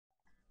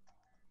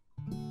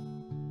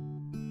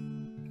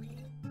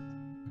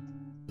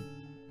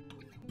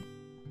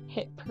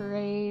Hit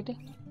parade.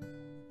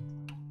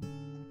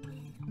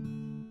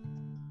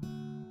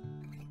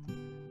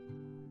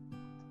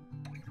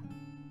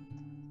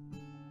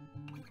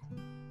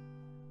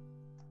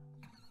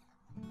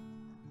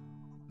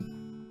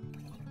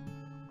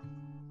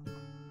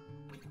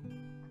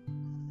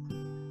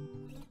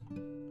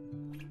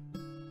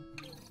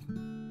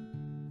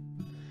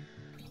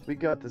 We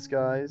got this,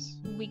 guys.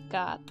 We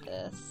got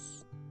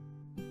this.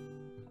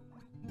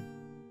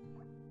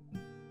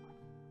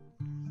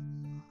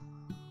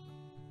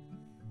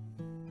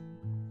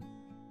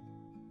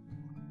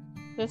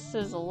 This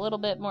is a little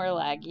bit more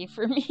laggy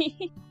for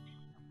me.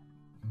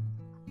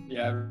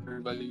 Yeah,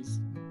 everybody's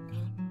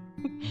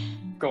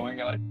going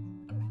at like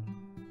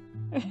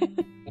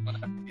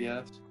 1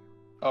 FPS.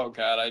 Oh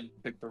god, I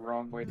picked the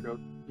wrong way to go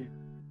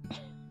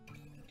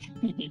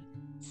here.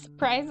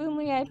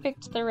 Surprisingly, I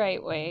picked the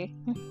right way.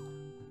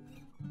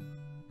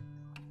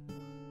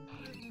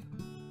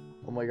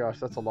 Oh my gosh,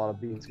 that's a lot of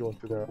beans going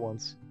through there at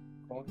once.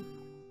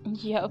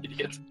 Yep.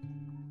 Idiot.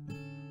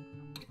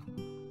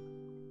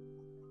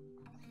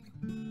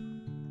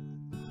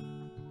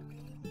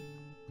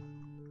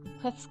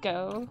 Let's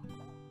go.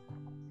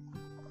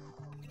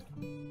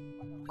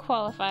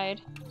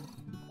 Qualified.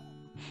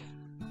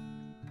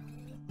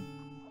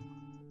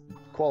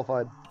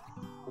 Qualified.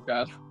 Oh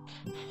god.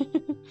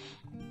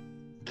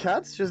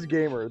 Cat's just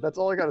gamer. That's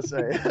all I gotta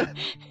say.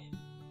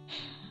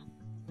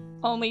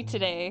 Only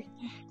today.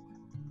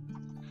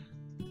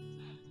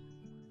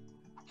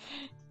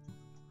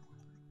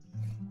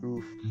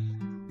 Oof.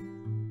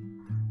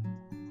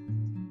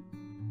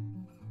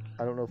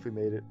 I don't know if we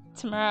made it.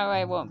 Tomorrow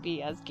I won't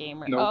be as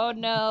gamer. Nope. Oh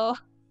no.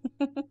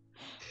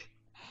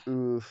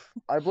 Oof.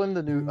 I blame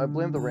the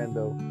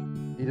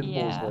rando. He didn't pull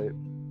Yeah. his weight.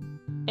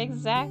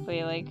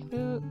 Exactly. Like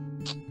who?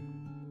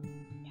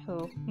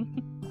 Who?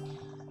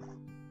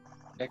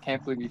 I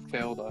can't believe he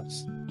failed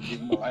us,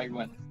 even though I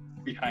went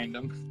behind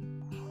him.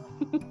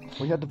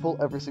 We had to pull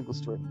every single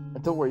string.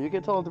 And don't worry, you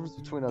can tell the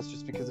difference between us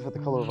just because of the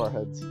color of our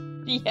heads.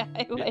 Yeah,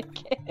 I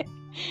like it.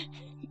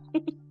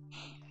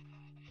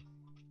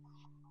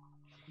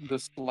 The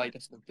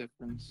slightest of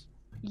difference.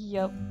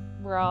 Yep,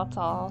 we're all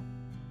tall.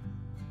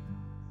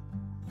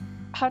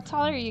 How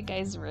tall are you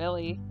guys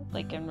really?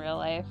 Like in real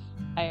life,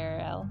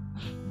 IRL?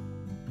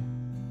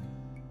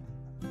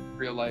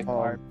 Real life Um,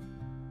 art.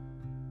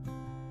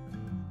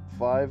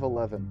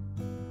 5'11".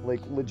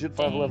 Like legit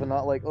 5'11", Dang.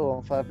 not like, oh,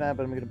 I'm 5'9",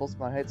 but I'm gonna boast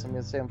my height, so I'm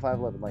gonna say I'm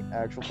 5'11", like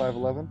actual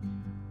 5'11".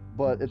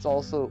 But it's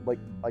also like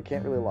I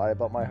can't really lie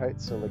about my height,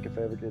 so like if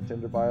I ever get a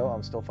Tinder bio,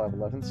 I'm still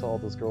 5'11". So all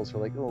those girls who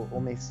are like, oh,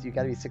 only you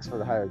gotta be 6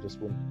 foot higher, just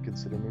wouldn't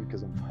consider me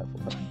because I'm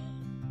 5'11".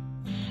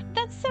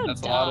 That's so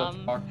That's a lot of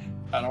dumb. talk.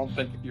 I don't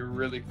think if you're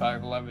really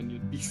 5'11",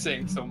 you'd be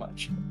saying so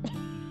much.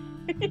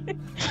 You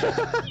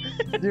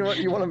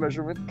want a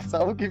measurement? Because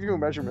I will give you a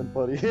measurement,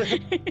 buddy.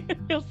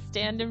 He'll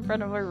stand in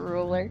front of a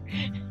ruler.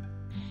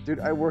 Dude,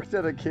 I worked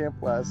at a camp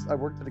last year,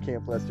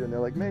 and they're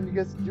like, man,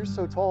 you're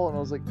so tall. And I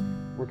was like,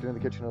 working in the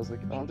kitchen, I was like,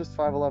 oh, I'm just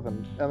 5'11".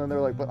 And then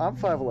they're like, but I'm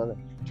 5'11".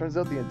 Turns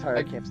out the entire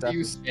I camp see staff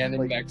you is standing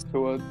like, next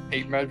to a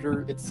tape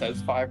measure, it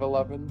says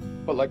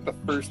 5'11", but like the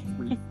first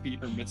 3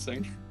 feet are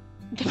missing.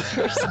 The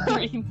first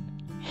 3.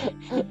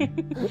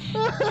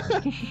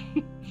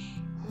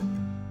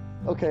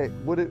 Okay,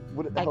 would it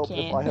I help if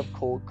can't. I have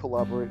Cole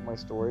collaborate my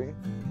story?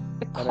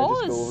 I Cole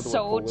just go over is to what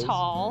so Cole is?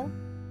 tall.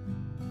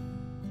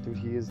 Dude,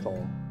 he is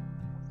tall.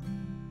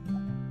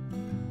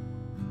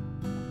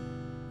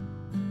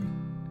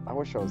 I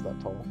wish I was that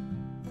tall.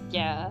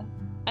 Yeah.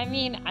 I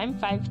mean, I'm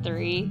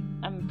 5'3".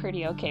 I'm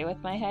pretty okay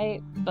with my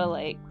height, but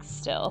like,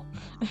 still.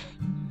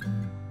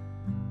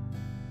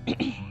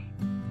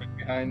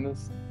 Behind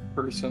this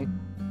person.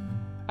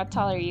 How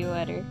tall are you,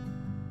 Edder?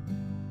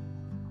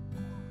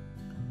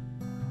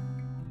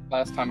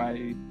 Last time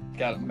I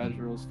got a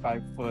measure was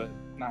 5'9".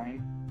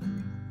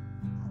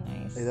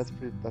 Nice. Hey, that's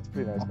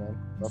pretty nice, man.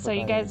 Not So that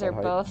you I guys ain't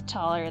are that height. both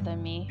taller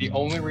than me. The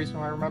only reason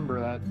I remember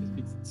that is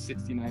because it's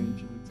 69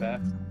 inches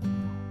exact.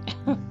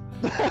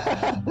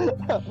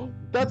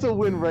 That's a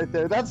win right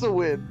there. That's a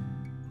win.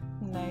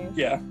 Nice.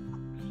 Yeah.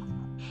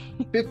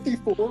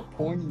 54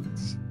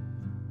 points.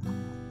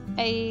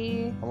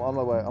 Hey, I'm on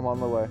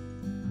my way.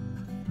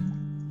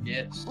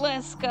 Yes.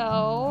 let's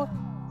go.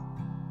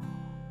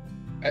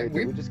 Hey,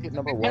 did we just get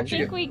number one? I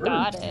think we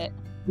got it.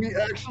 We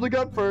actually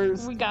got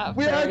first. We got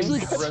We first. actually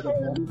got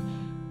first.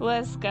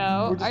 Let's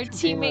go. We're just Our two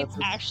teammates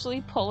gamers.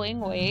 actually pulling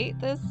weight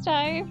this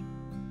time.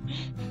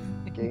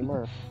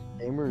 Gamers.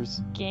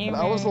 Gamer. And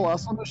I was the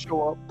last one to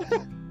show up.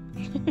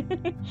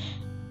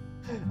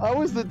 I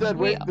was the dead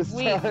weight this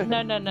time.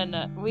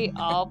 No. We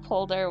all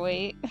pulled our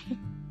weight.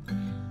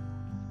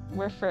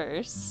 We're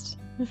first.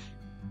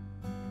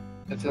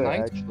 It's Yeah, a nice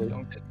actually. you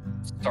don't get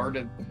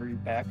started at the very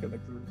back of the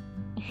group.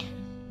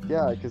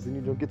 Yeah, because then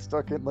you don't get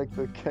stuck in like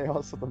the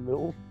chaos of the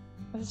middle.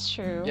 That's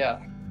true.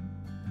 Yeah.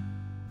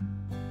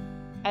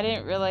 I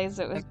didn't realize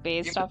it was And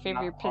based it's off of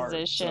not your hard,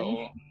 position.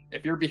 so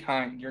if you're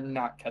behind, you're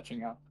not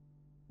catching up.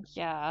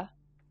 Yeah,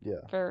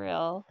 Yeah. for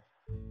real.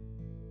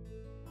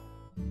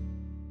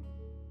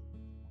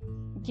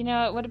 You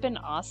know, it would have been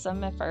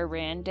awesome if our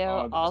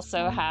rando that's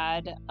also fine.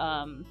 had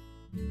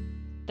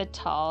the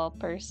tall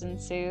person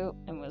suit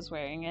and was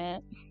wearing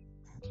it.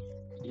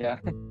 Yeah.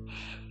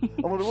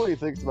 I wonder what he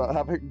thinks about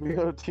having being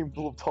on a team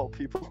full of tall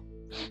people.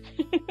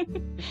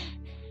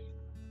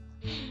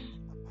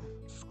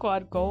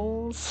 Squad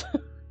goals.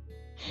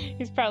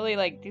 He's probably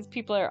like, these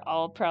people are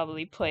all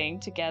probably playing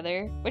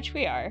together, which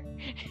we are.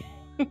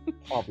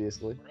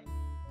 Obviously.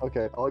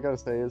 Okay, all I gotta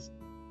say is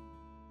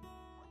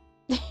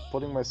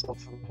putting myself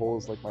through the hole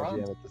is like my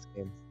jam at this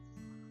game.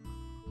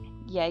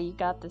 Yeah, you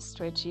got this,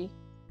 Twitchy.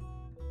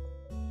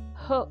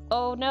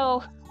 Oh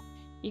no!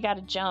 You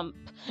gotta jump.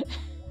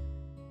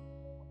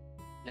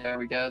 Yeah,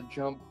 we gotta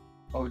jump.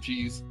 Oh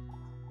jeez.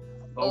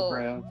 Oh. Oh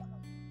crap.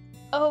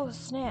 Oh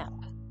snap!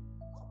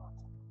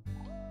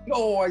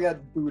 No, I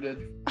got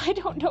booted. I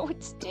don't know what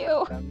to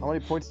do. How many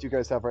points do you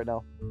guys have right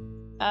now?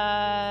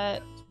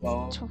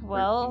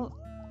 12.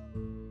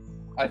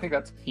 I think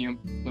that's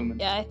human.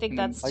 Yeah, I think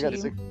that's I got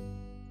two. 6.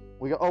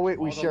 We got. Oh wait,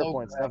 we Oh, the share low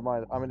points. grab. Never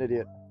mind. I'm an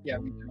idiot. Yeah,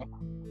 we do.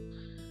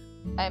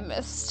 I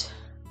missed.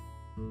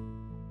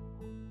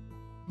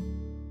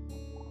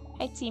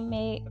 Hi,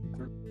 teammate.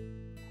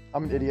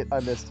 I'm an idiot. I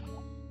missed.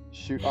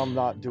 Shoot, I'm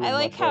not doing I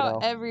like much how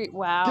right now.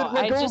 wow,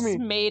 let I go of just me.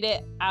 made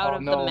it out Oh,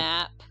 of the no.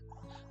 map.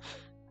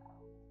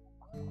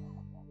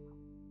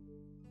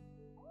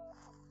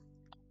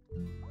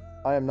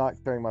 I am not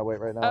carrying my weight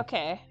right now.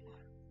 Okay,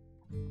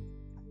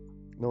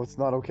 No, it's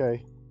not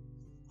okay.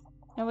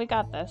 and we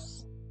got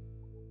this.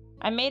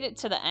 I made it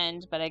to the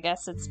end, but I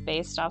guess it's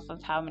based off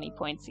of how many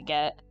points you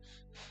get.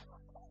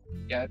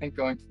 Yeah, I think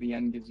going to the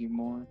end gives you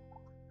more.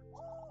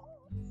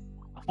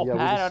 Yeah, we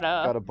I just don't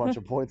know. got a bunch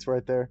of points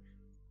right there.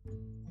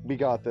 We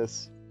got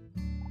this.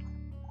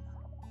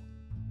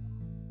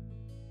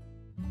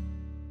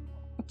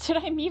 Did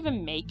I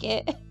even make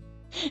it?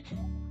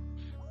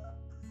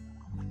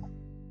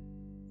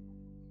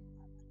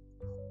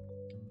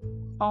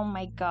 Oh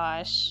my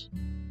gosh.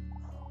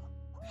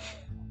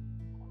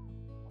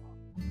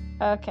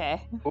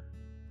 Okay, we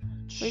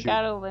Shoot,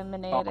 got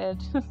eliminated.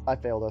 I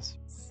failed us.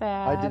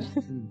 Sad. I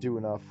didn't do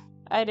enough.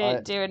 I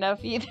didn't do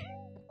enough either.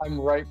 I'm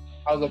right.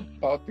 I was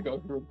about to go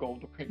through a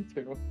gold ring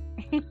too.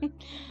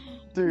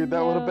 Dude,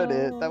 that would have been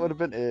it. No. That would have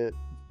been it.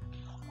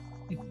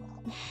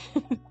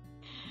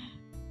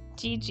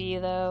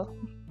 GG though.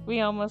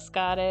 We almost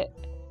got it.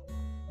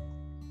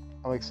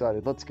 I'm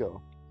excited. Let's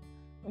go.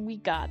 We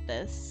got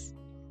this.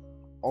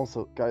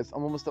 Also, guys,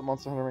 I'm almost at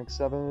Monster Hunter rank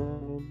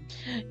 7.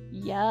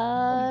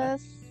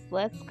 Yes.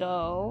 Let's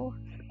go.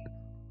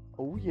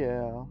 Oh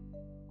yeah.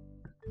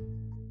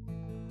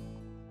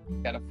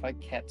 Gotta fight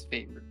Cat's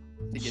favorite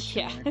to get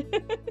Yeah. you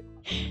there.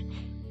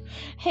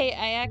 Hey,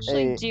 I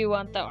actually Hey. do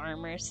want the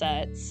armor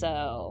set,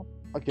 so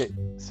Okay,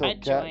 so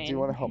I'd Kat, do you join.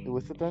 want to help me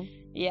with it then?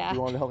 yeah. Do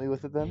you want to help me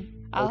with it then?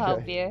 I'll okay.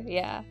 help you,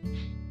 yeah.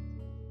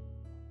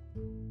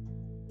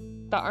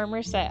 The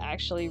armor set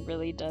actually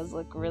really does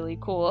look really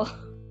cool.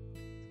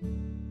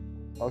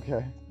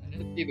 Okay. I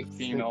didn't see the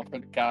female for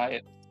the guy.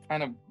 It's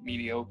kind of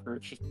mediocre.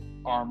 It's just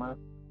armor.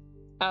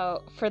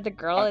 Oh, for the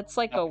girl, it's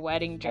like a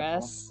wedding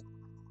dress,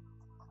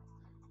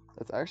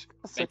 That's actually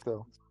kinda sick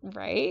though.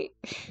 right?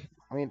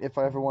 I mean, if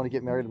I ever want to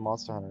get married in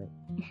Monster Hunter.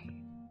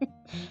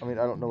 I mean,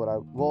 I don't know what I.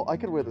 Well, I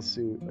could wear the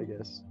suit, I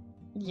guess.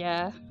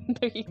 Yeah,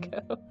 there you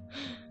go.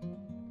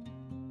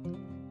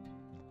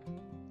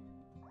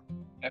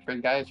 And for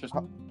the guy, it's just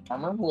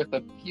armor with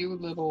a few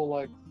little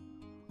like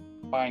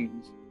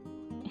bindings.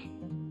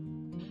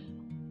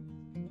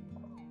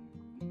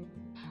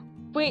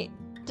 Wait,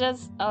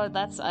 oh,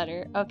 that's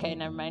Utter. Okay,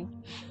 never mind.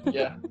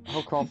 Yeah.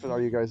 How confident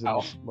are you guys in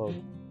Ow. this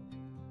mode?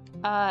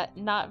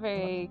 Not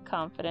very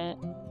confident,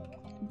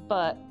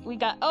 but we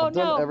got. Oh I've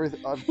done no,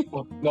 everything.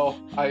 Oh, no,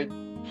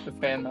 the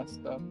fan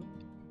messed up.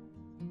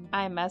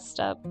 I messed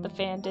up. The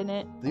fan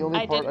didn't. The only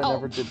I part did- I oh.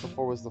 never did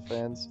before was the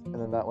fans, and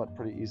then that went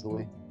pretty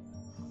easily.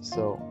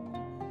 So,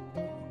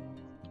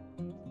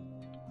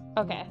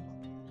 Okay,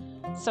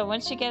 so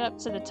once you get up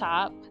to the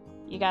top,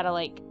 you gotta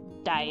like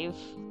dive.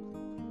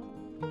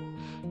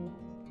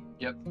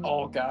 Yep.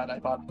 Oh god, I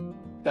thought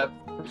that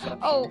perception.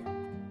 Oh,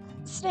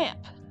 snap!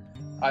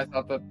 I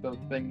thought that the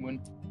thing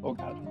went. Oh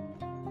god.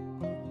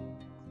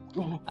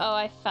 Oh,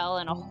 I fell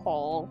in a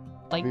hole,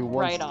 like we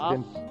once right off.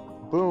 again-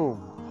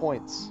 boom,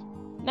 points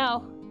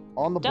No,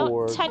 on the don't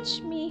board.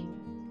 touch me.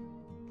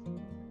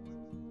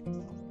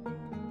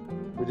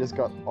 We just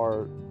got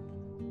our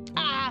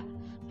Ah!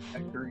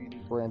 Agreed.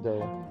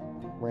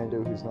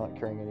 Rando who's not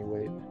carrying any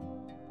weight.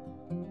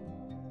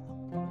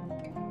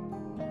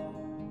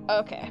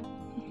 Okay,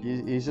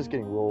 He's just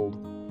getting rolled,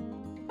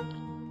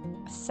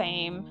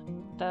 same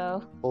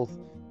though. both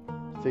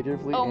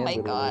figuratively Oh and my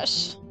literally.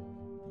 gosh.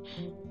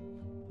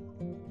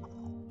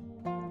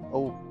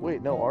 Oh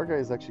wait, no, our guy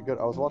is actually good.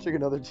 I was watching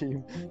another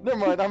team. Never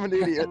mind, I'm an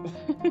idiot.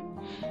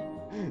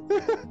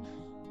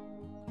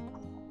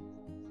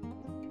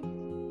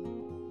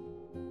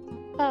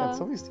 Man,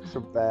 some of these teams are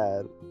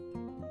bad.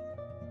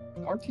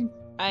 Our team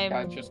I'm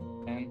got just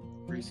and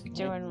recently.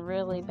 doing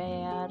really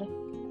bad.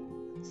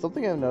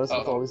 Something I've noticed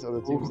with Uh-oh. all these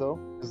other teams though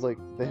is like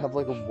they have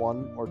like a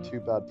 1 or 2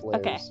 bad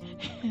players Okay.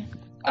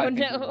 I Oh think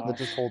no. we that lost.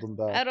 just hold them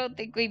I back. don't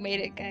think we made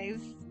it,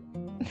 guys.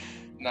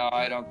 No,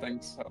 I don't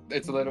think so.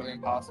 It's literally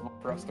impossible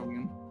for us to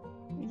win.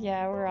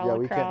 Yeah, we're all Yeah,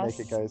 across. we can't make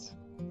it, guys.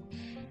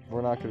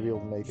 We're not gonna be able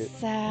to make it,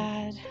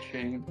 Sad.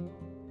 Shame.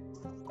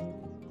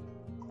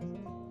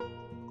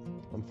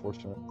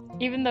 unfortunate.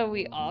 Even though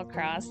we all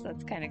crossed,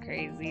 that's kind of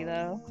crazy,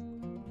 though.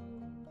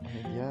 I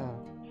mean, yeah.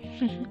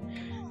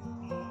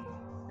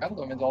 God,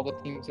 that means all the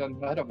teams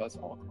ahead of us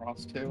all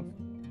cross too.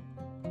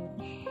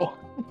 Oh,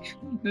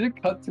 did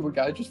it cut to a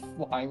guy just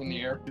flying in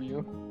the air for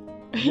you?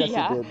 Yes,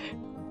 Yeah. it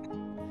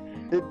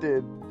did. It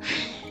did.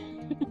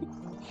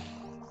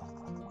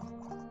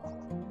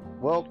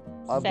 Well,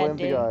 I blame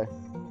the guy.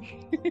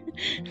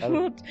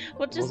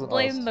 We'll just wasn't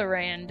blame us. the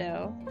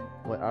rando.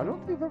 Wait, I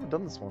don't think I've ever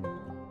done this one.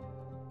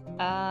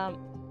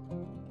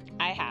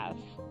 I have.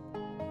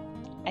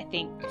 I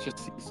think It's just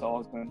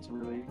seesaws, and it's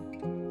really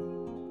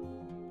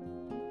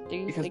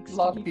because 360. a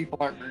lot of people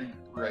aren't very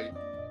great.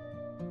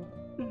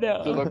 They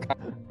No. look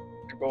kind of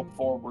to go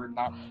forward,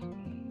 not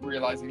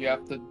realizing you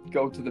have to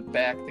go to the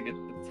back to get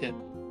the tip.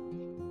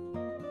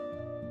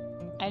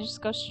 I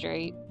just go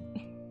straight.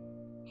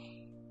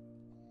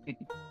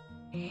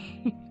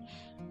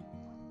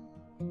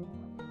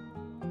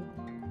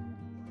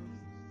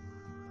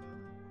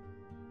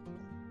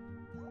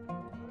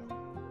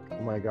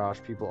 Oh my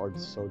gosh, people are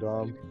so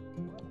dumb.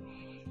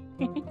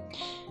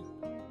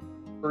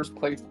 First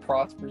place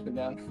prospers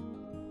again.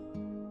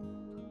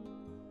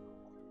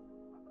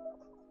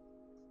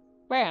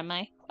 Where am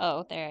I?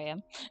 Oh, there I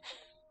am.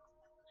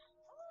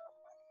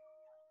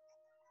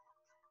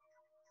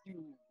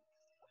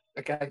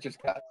 The guy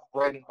just got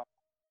right in my.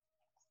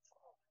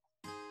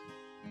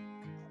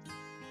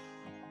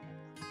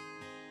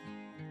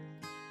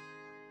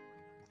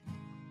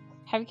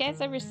 Have you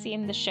guys ever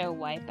seen the show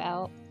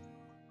Wipeout?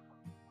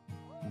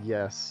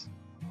 Yes.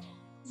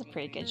 It's a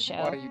pretty good Why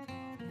show. you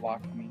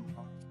blocked me?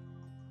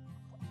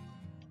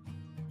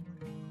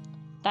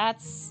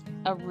 That's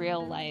a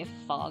real life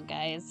Fall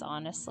Guys,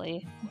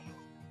 honestly.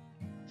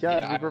 Yeah,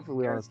 to I be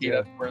perfectly honest, guarantee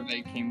yeah. that's where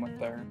they came with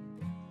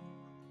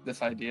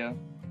this idea.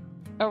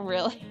 Oh,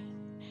 really?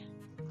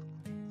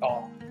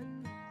 Oh.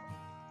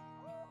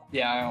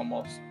 Yeah, I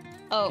almost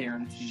Oh,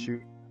 guarantee.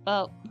 Shoot.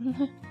 oh.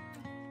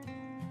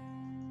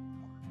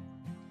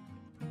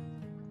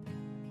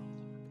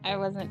 I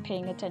wasn't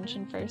paying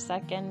attention for a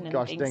second and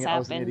Gosh things dang it, I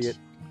was an happened.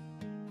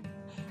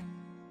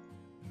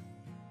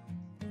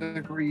 idiot.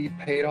 The greed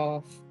paid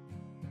off.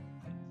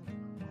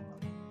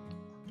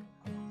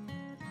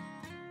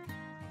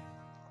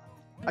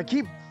 I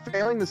keep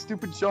failing the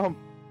stupid jump.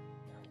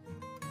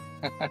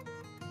 I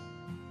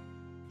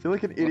feel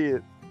like an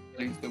idiot.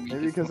 He's the Maybe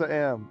weakest because one. I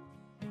am.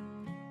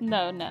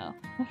 No, no.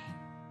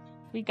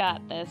 We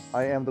got this.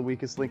 I am the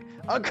weakest link.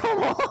 Oh, come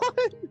on!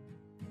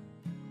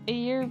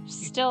 You're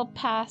still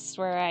past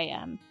where I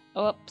am.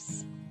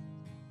 Oops.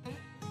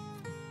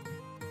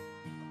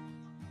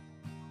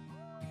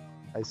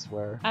 I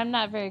swear. I'm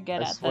not very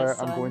good I at swear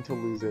this I'm one. going to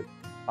lose it.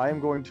 I am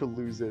going to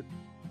lose it.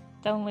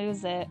 Don't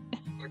lose it.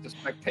 I'm going to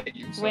spectate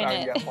you, so Win now it.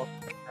 you got more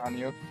pressure on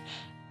you.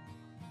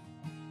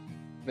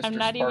 I'm Mr.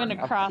 not even Spartan,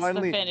 across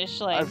finally- the finish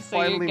line, I so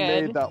you're finally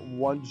good. made that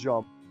one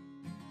jump.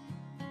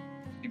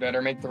 You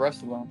better make the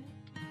rest of them.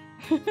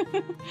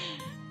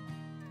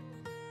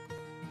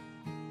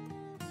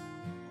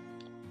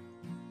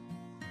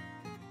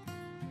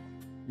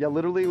 Yeah,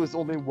 literally it was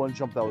only one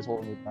jump that was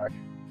holding me back.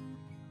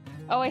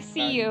 Oh, I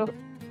see you.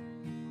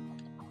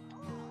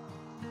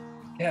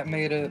 Yeah,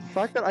 made it. The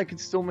fact that I could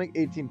still make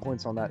 18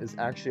 points on that is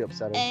actually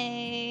upsetting.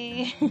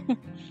 Hey.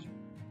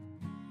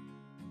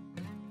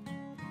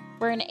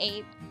 We're in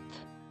eighth.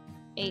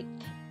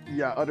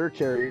 Yeah, utter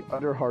carry,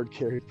 utter hard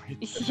carry.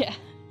 Yeah.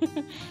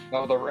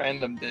 No, the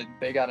random did.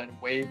 They got it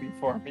way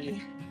before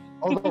me.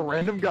 Oh, the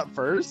random got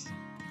first?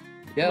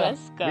 Yeah,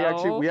 Let's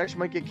go. We actually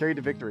might get carried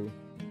to victory.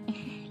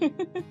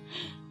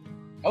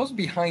 I was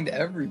behind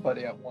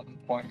everybody at one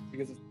point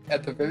because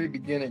at the very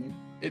beginning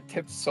it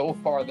tipped so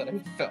far that I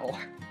fell.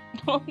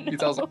 Oh,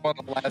 Because I was no. like one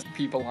of the last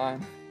people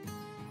on.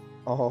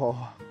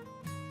 Oh,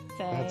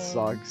 Dang. that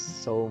sucks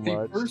so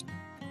much.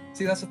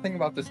 See, that's the thing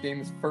about this game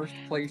is first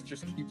place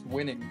just keeps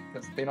winning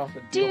because they don't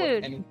have to deal Dude.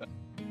 with anything.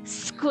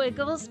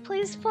 Squiggles,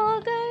 please,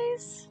 Fall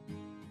Guys.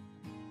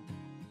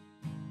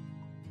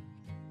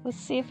 Let's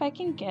see if I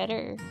can get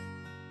her.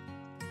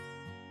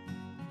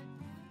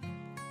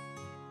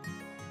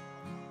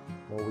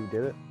 Well, we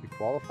did it. We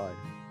qualified.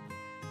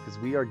 Because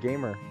we are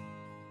gamer.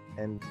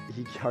 And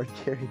he hard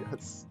carried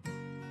us.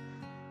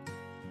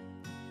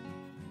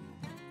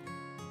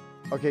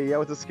 Okay, yeah,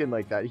 with a skin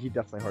like that, he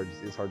definitely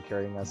is hard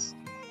carrying us.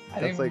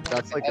 That's like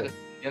a,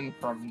 in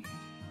from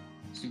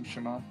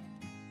Tsushima.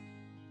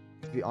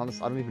 to be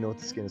honest, I don't even know what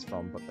the skin is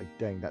from, but like,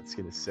 dang, that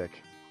skin is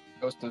sick.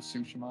 Ghost of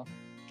Tsushima.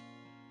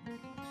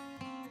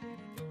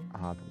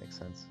 Ah, that makes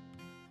sense.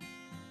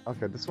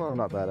 Okay, this one I'm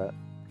not bad at.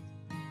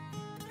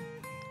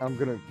 I'm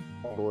gonna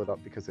bubble it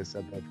up because I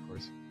said that, of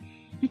course.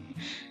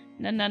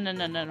 No.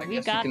 I We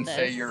guess got you can this.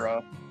 say you're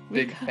a We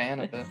big got fan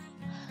of this.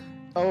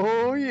 it.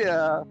 Oh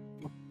yeah.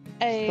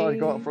 Just thought I'd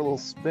go out I... for a little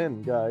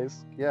spin,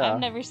 guys. Yeah. I've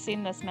never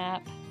seen this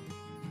map.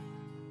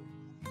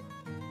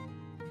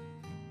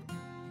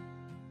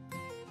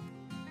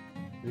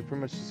 You're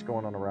pretty much just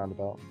going on a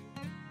roundabout.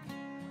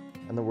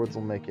 And the words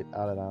will make it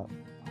out and out.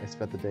 I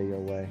spent the day your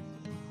way.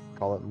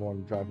 Call it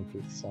morning driving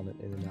through the sun and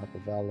in and out the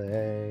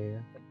valley.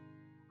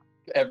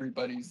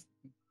 Everybody's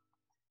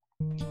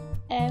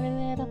Every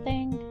little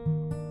thing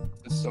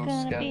is so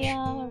gonna be sketch.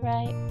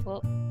 alright.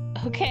 Well,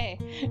 okay.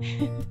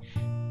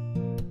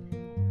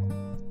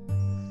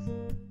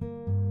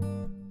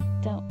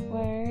 Don't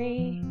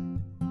worry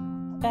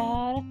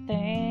about a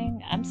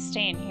thing. I'm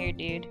staying here,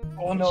 dude.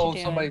 Oh What no, you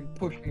doing? somebody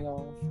pushed me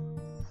off.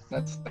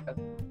 That's sad.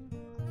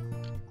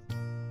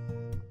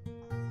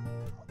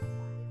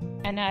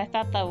 I know, I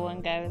thought that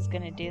one guy was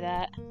gonna do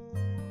that.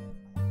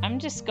 I'm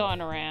just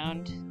going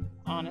around,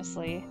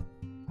 honestly.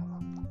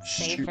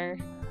 Shoot. Safer.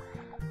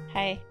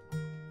 Hi.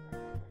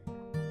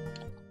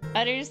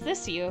 Utter, is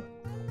this you?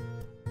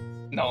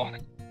 No.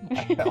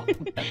 I fell.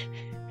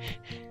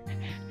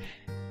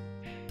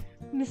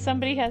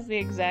 Somebody has the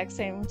exact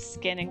same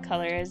skin and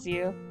color as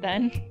you,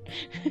 then.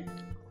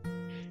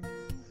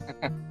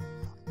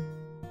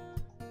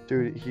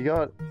 Dude, he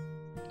got.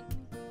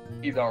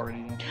 He's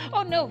already.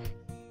 Oh no!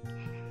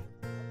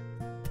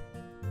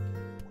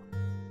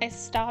 I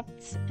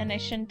stopped and I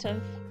shouldn't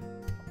have.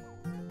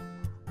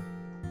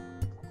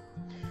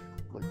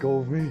 Let go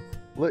of me.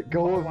 Let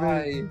go of me.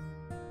 Why?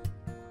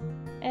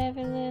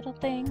 Every little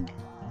thing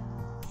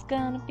is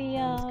gonna be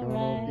It's gonna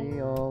alright.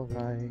 be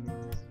alright.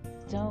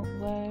 Don't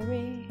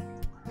worry.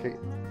 Okay,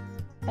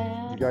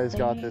 About you guys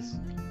got a this.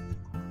 thing.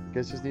 You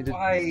guys just need to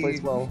Why?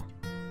 place well.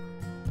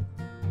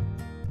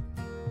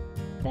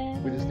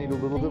 Every We just need a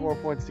little bit thing. more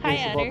points to Hi,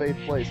 get us above Utter.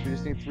 8th place. We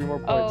just need 3 more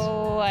points.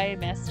 Oh, I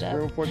messed 3 up.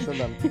 more points than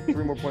them. 3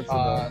 more points than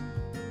them.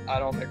 I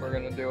don't think we're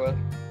gonna do it.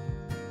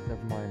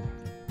 Never mind.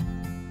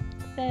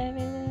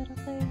 Every little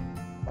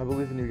thing I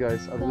believe in you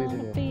guys. I believe in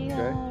gonna you. be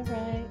Okay?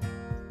 alright.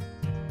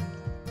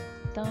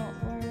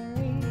 Don't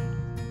worry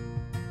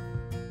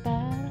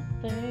about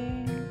a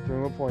thing. 3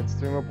 more points.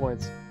 3 more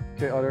points.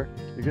 Okay, Utter,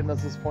 you're getting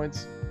us those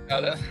points.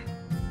 Got it.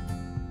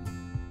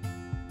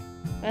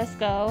 Let's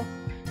go.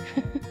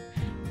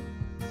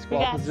 Squad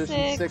got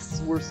position 6.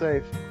 6. We're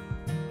safe.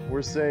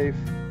 We're safe.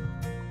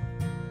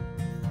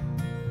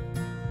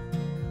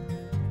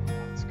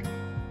 Let's go.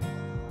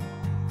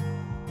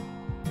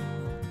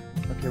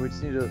 Okay, we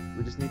just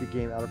need a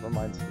game out of our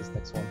minds for this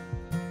next one.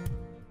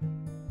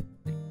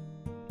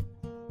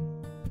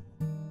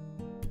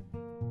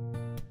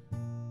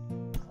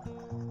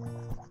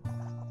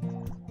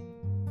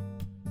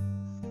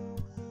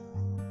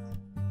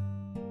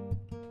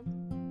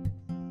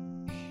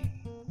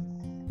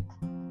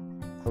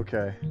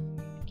 Okay.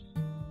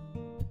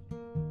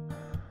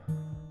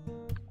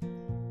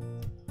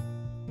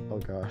 Oh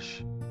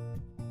gosh.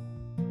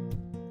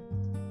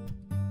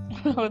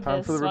 With Time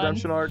this for the one.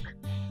 redemption arc.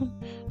 Time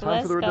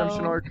Let's for the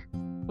redemption go. arc.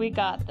 We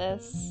got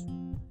this.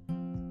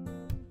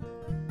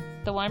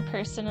 The one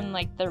person in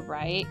like the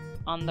right,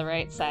 on the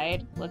right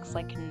side, looks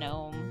like a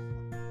gnome.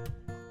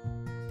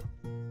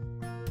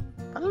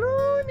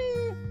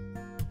 Looney.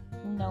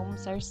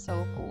 Gnomes are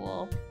so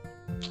cool.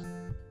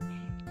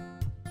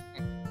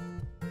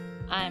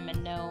 I'm a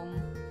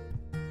gnome,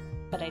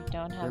 but I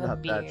don't have You're a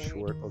not beard. that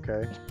short,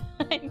 okay?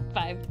 I'm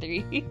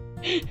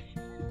 5'3".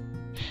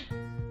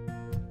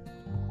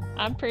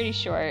 I'm pretty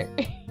short.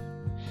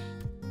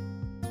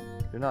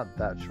 You're not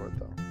that short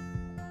though.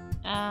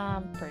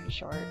 I'm pretty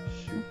short.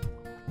 Shoot.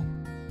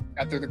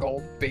 After the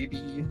gold,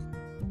 baby.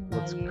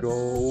 Let's Nice.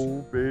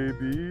 go,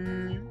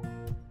 baby.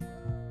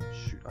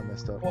 Shoot, I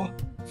messed up. Oh,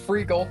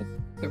 free gold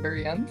at the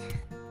very end.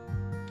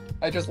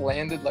 I just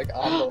landed like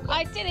on the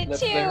I did it lip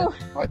too! there.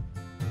 I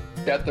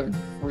got to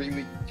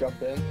freely jump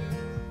in.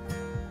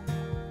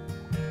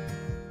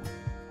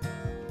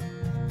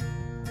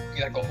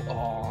 Yeah, gold.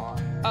 Aww.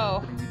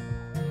 Oh,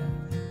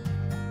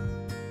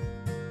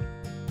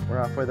 We're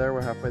halfway there.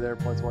 We're halfway there,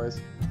 points wise.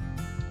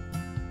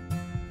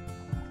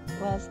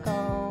 let's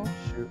go.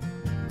 Shoot.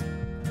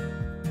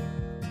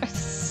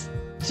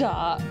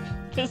 Stop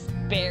this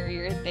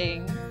barrier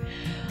thing.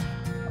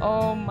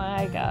 Oh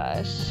my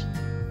gosh.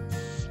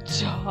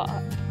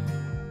 Stop.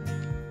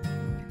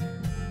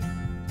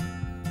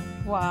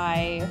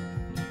 Why?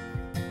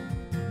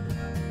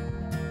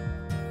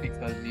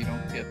 Because you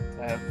don't get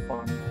to have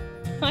fun.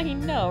 I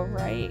know,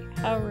 right?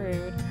 How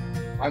rude.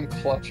 I'm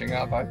clutching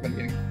up. I've been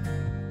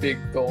getting big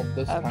gold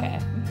this Okay.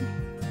 time.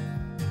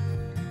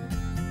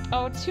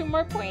 Oh, 2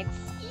 more points.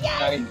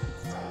 Yes!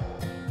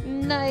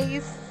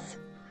 Nice.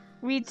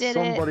 We did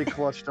Somebody it.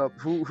 clutched up.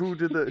 Who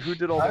did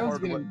all the I was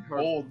hard work? getting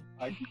gold.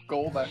 Like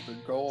gold after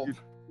gold.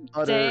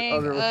 Utter, Dang,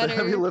 Utter with the Utter.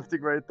 heavy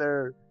lifting right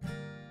there.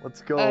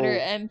 Let's go. Utter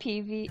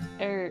MPV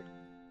or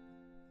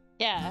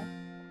yeah,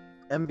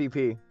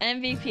 MVP.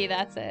 MVP.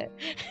 That's it.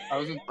 I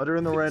was in Utter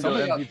in the rando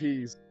Somebody got-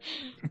 MVPs.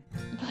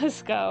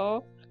 Let's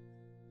go.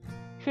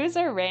 Who's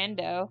our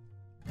rando?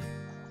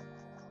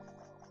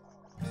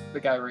 the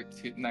guy right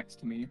next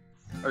to me.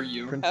 Or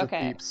you. Prince Okay.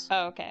 of Peeps.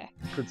 Oh, okay.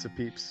 Prince of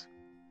Peeps.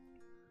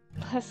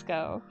 Let's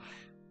go.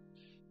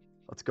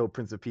 Let's go,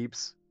 Prince of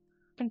Peeps.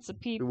 Prince of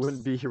Peeps. We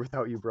wouldn't be here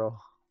without you, bro.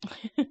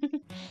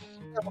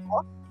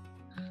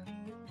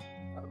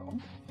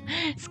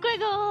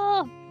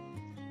 Squiggle!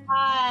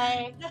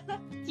 Hi.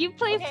 You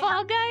play Okay.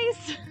 Fall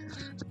Guys?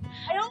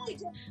 I only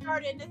just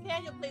started.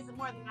 Nathaniel plays it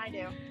more than I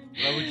do.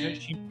 I would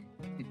just she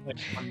like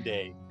one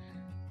day.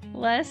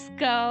 Let's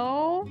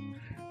go.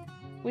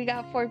 We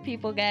got 4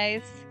 people,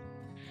 guys.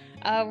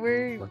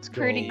 We're Let's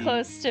pretty go.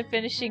 close to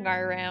finishing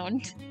our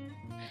round.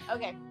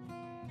 Okay.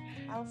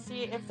 I'll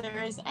see if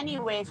there is any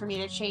way for me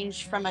to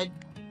change from a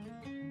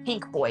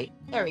pink boy.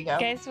 There we go.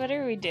 Guys, what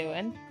are we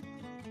doing?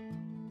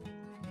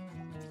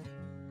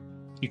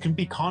 You can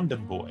be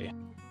condom boy.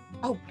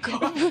 Oh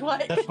god,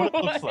 what? That's what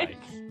it looks like.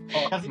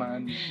 Oh,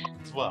 man.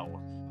 As well.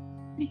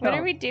 What Oh.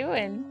 are we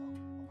doing?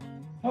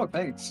 Oh,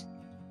 thanks.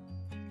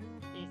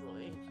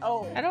 Easily.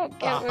 Oh. I don't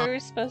get what we're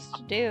supposed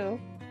to do.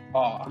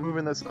 Aw. I'm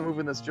moving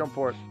this, jump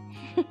for it.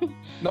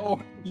 No,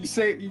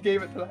 you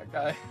gave it to that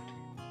guy.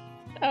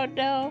 Oh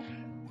no.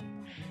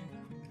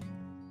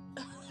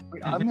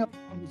 Wait, I'm the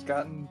one who's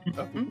gotten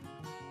a hoop.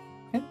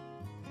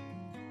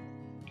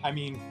 I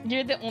mean,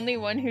 You're the only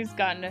one who's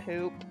gotten a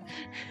hoop.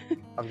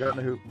 I've gotten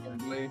a hoop.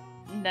 Apparently.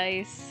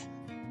 Nice.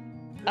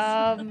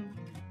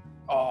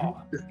 Oh,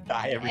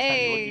 die every time you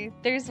Hey,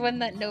 there's one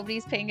that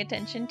nobody's paying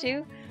attention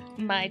to.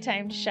 My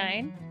Time to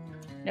Shine.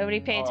 Nobody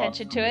pay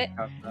attention to it.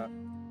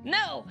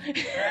 No!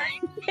 I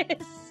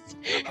missed.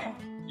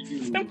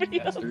 You Somebody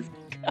else bastard.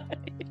 got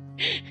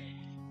it.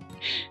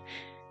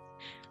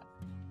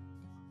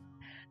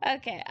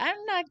 Okay,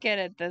 I'm not good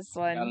at this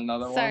one. Got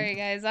another one? Sorry,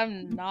 guys,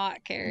 I'm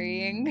not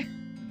carrying.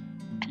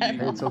 at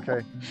Hey, it's all.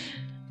 okay.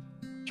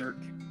 Jerk.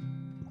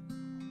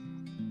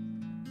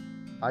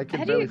 I can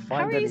How barely how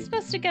find are you any.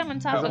 supposed to get on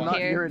top Because I'm of not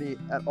here? near any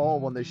at all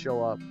when they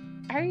show up.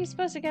 How are you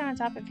supposed to get on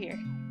top of here?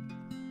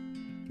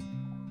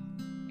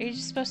 Are you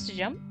just supposed to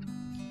jump?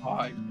 Oh,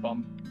 I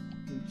bumped.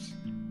 Oops.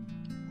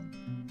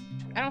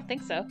 I don't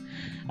think so.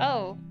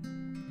 Oh.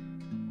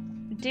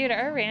 Dude,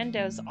 our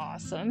rando's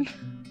awesome.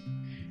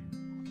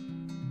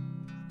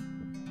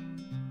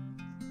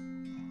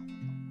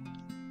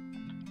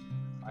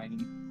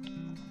 Tiny.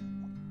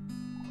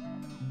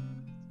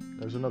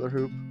 There's another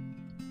hoop.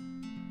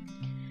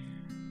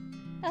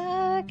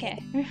 Okay.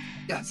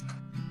 Yes.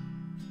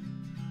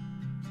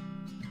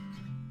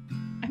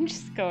 I'm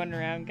just going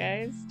around,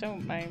 guys.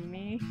 Don't mind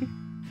me.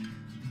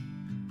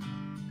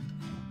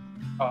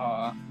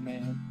 Aw,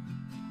 man.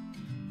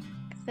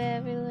 'Cause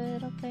every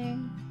little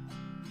thing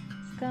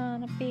is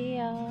gonna be Did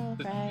you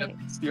alright. get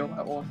to steal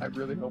that one? I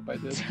really hope I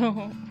did. Don't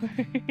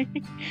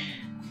worry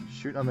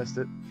Shoot, I missed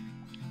it.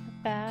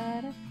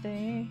 about a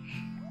thing.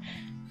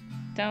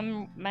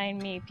 Don't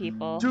mind me,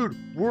 people. Dude,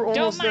 we're Don't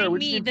almost there. mind We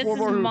just me. need This 4 is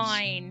more hoops.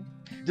 mine.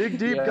 Dig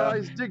deep, Yeah.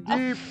 guys. Dig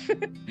deep.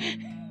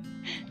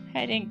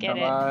 I didn't get Come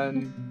it.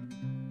 on.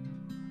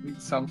 Need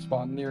some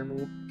spawn near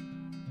me.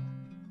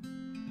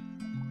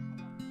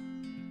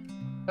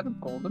 Is that a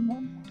golden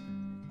one?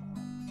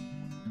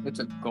 It's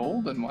a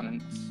golden one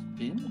and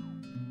spin.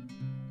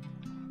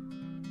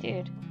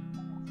 Dude.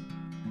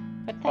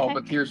 What the Oh, heck?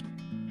 but here's.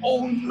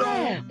 Oh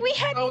no! We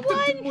had I was to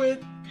one! do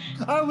it.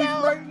 I was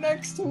No. right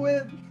next to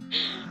it.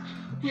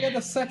 If we had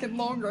a second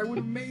longer, I would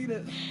have made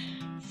it.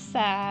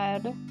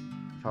 Sad.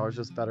 If I was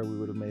just better, we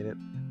would have made it.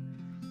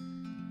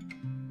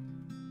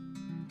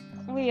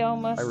 We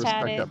almost I had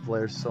respect it. that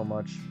player so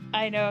much.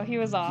 I know, he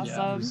was He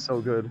awesome. was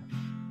so good.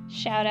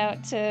 Shout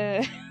out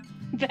to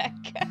that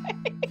guy.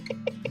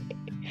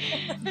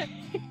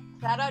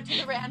 Shout out to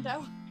the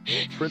rando.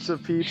 Prince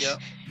of Peeps. Yep.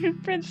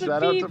 Prince Shout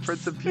of out Peeps. to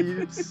Prince of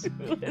Peeps.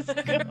 Let's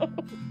go.